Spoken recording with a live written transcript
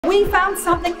We found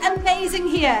something amazing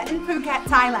here in Phuket,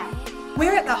 Thailand.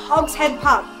 We're at the Hogs Head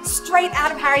pub, straight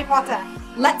out of Harry Potter.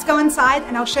 Let's go inside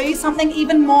and I'll show you something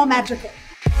even more magical.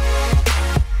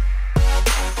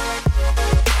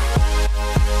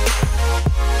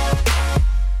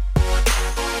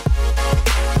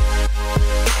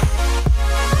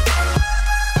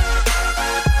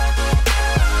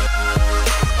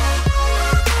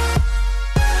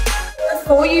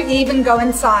 Before you even go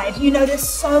inside, you notice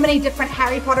so many different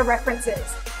Harry Potter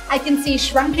references. I can see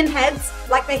shrunken heads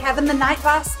like they have in the night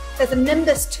bus. There's a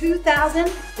Nimbus 2000,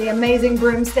 the amazing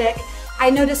broomstick. I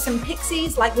noticed some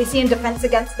pixies like we see in Defense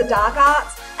Against the Dark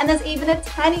Arts. And there's even a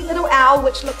tiny little owl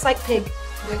which looks like Pig.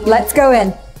 Let's go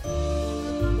in.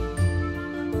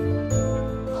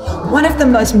 One of the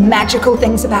most magical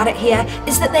things about it here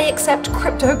is that they accept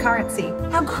cryptocurrency.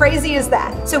 How crazy is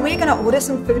that? So we're gonna order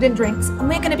some food and drinks and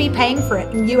we're gonna be paying for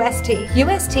it in UST.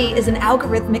 UST is an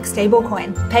algorithmic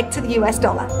stablecoin pegged to the US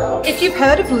dollar. If you've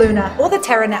heard of Luna or the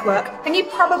Terra network, then you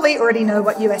probably already know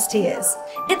what UST is.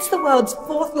 It's the world's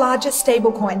 4th largest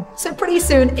stablecoin, so pretty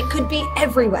soon it could be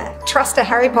everywhere. Trust a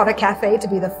Harry Potter cafe to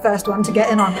be the first one to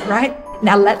get in on it, right?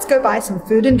 Now let's go buy some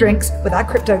food and drinks with our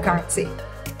cryptocurrency.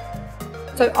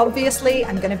 So obviously,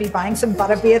 I'm going to be buying some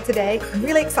butterbeer today. I'm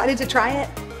really excited to try it.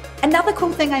 Another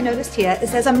cool thing I noticed here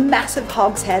is there's a massive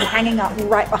hog's head hanging up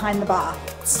right behind the bar.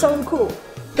 It's so cool.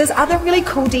 There's other really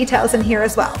cool details in here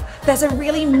as well. There's a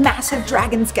really massive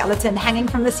dragon skeleton hanging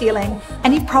from the ceiling,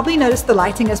 and you've probably noticed the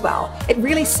lighting as well. It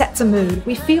really sets a mood.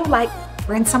 We feel like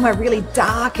we're in somewhere really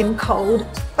dark and cold,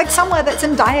 like somewhere that's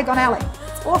in Diagon Alley.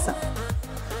 It's awesome.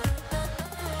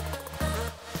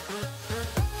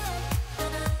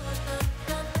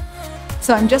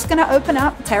 So I'm just going to open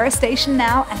up Terra Station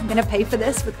now and I'm going to pay for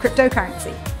this with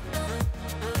cryptocurrency.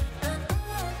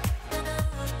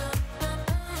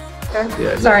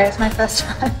 Yeah, sorry, it's my first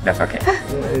time. That's okay.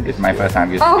 It's my first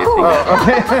time using this thing. Oh,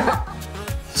 okay.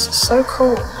 This is so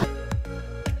cool.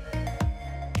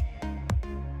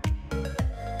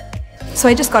 So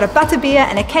I just got a butterbeer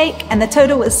and a cake and the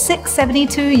total was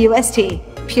 $6.72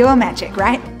 UST. Pure magic,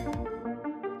 right?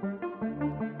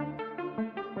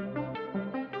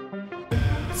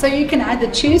 So you can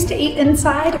either choose to eat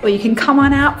inside or you can come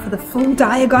on out for the full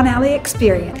Diagon Alley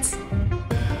experience.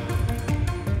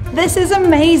 This is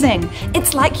amazing.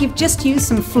 It's like you've just used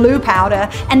some flu powder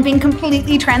and been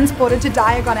completely transported to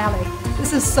Diagon Alley.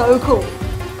 This is so cool.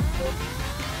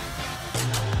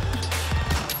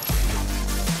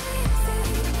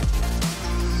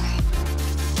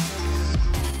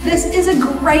 This is a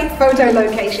great photo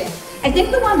location. I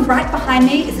think the one right behind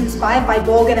me is inspired by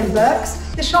Borgin and Burke's,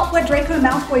 the shop where Draco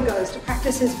Malfoy goes to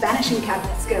practice his vanishing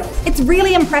cabinet skills. It's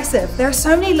really impressive. There are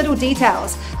so many little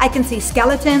details. I can see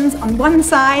skeletons on one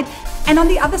side, and on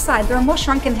the other side there are more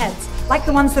shrunken heads, like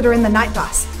the ones that are in the night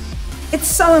bus. It's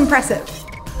so impressive.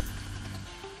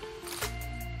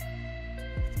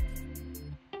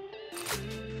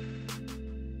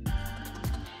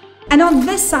 And on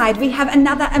this side we have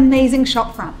another amazing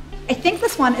shop front. I think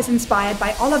this one is inspired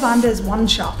by Ollivander's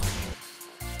wand shop.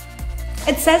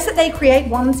 It says that they create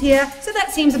wands here, so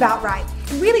that seems about right.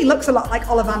 It really looks a lot like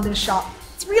Ollivander's shop.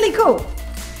 It's really cool.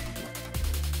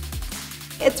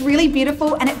 It's really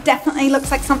beautiful and it definitely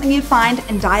looks like something you'd find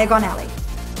in Diagon Alley.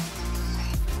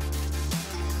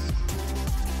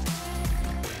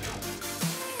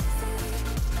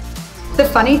 The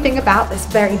funny thing about this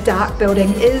very dark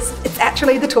building is it's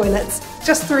actually the toilets,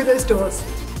 just through those doors.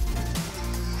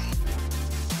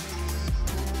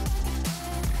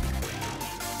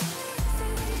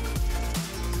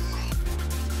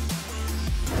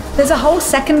 There's a whole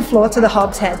second floor to the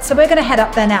Hogs Head, so we're going to head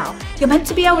up there now. You're meant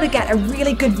to be able to get a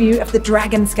really good view of the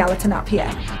dragon skeleton up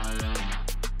here.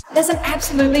 There's an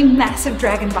absolutely massive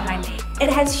dragon behind me. It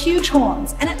has huge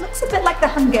horns, and it looks a bit like the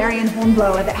Hungarian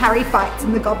hornblower that Harry fights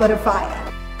in the Goblet of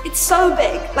Fire. It's so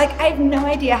big, like I have no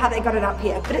idea how they got it up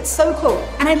here, but it's so cool.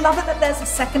 And I love it that there's a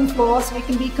second floor so we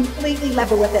can be completely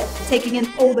level with it, taking in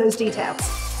all those details.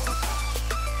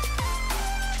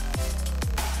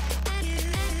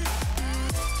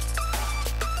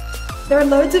 There are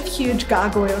loads of huge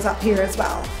gargoyles up here as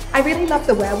well. I really love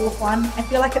the werewolf one. I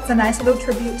feel like it's a nice little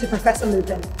tribute to Professor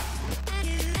Lupin.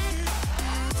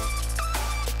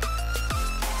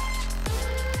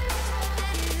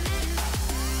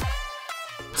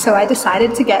 So I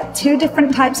decided to get 2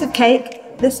 different types of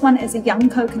cake. This one is a young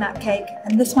coconut cake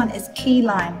and this one is key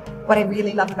lime. What I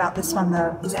really love about this one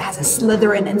though is it has a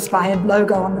Slytherin inspired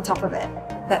logo on the top of it.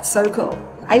 That's so cool.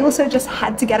 I also just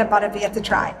had to get a butterbeer to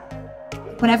try.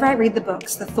 Whenever I read the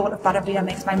books, the thought of butterbeer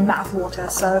makes my mouth water,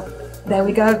 so there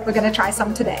we go, we're going to try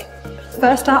some today.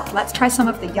 First up, let's try some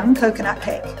of the young coconut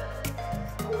cake.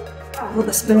 Well,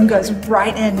 the spoon goes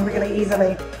right in really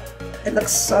easily. It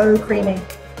looks so creamy.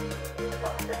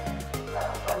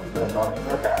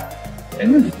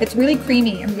 It's really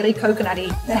creamy and really coconutty.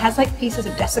 It has like pieces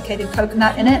of desiccated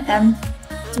coconut in it, and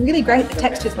it's really great. The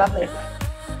texture's lovely.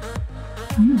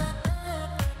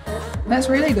 That's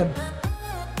really good.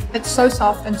 It's so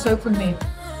soft and so creamy.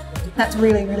 That's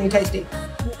really, really tasty.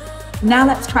 Now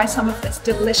let's try some of this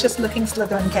delicious looking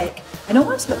Slytherin cake. It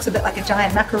almost looks a bit like a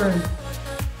giant macaroon.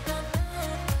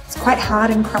 It's quite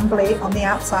hard and crumbly on the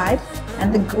outside,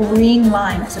 and the green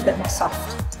line is a bit more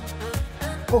soft.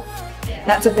 Oh,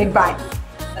 that's a big bite.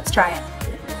 Let's try it.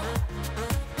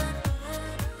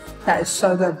 That is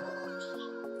so good.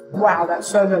 Wow, that's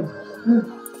so good.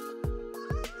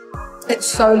 It's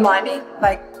so limey,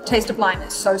 like taste of lime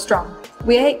is so strong.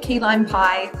 We ate key lime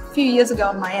pie a few years ago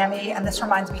in Miami, and this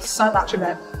reminds me so much of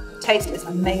it. The taste is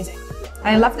amazing. And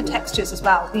I love the textures as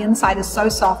well. The inside is so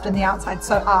soft and the outside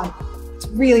so hard. It's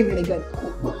really, really good.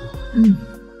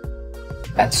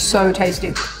 That's so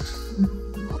tasty.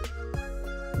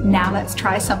 Now let's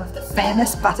try some of the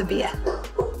famous butterbeer.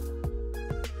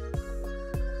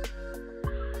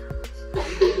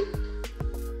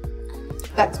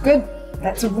 That's good.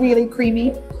 That's really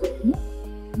creamy.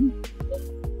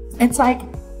 It's like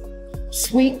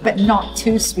sweet, but not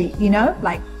too sweet, you know?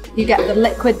 Like you get the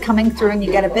liquid coming through and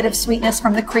you get a bit of sweetness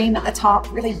from the cream at the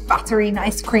top, really buttery,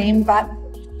 nice cream, but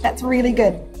that's really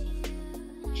good.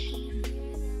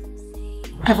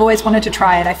 I've always wanted to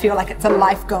try it. I feel like it's a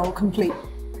life goal complete.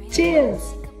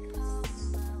 Cheers.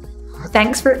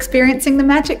 Thanks for experiencing the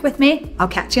magic with me. I'll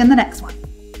catch you in the next one.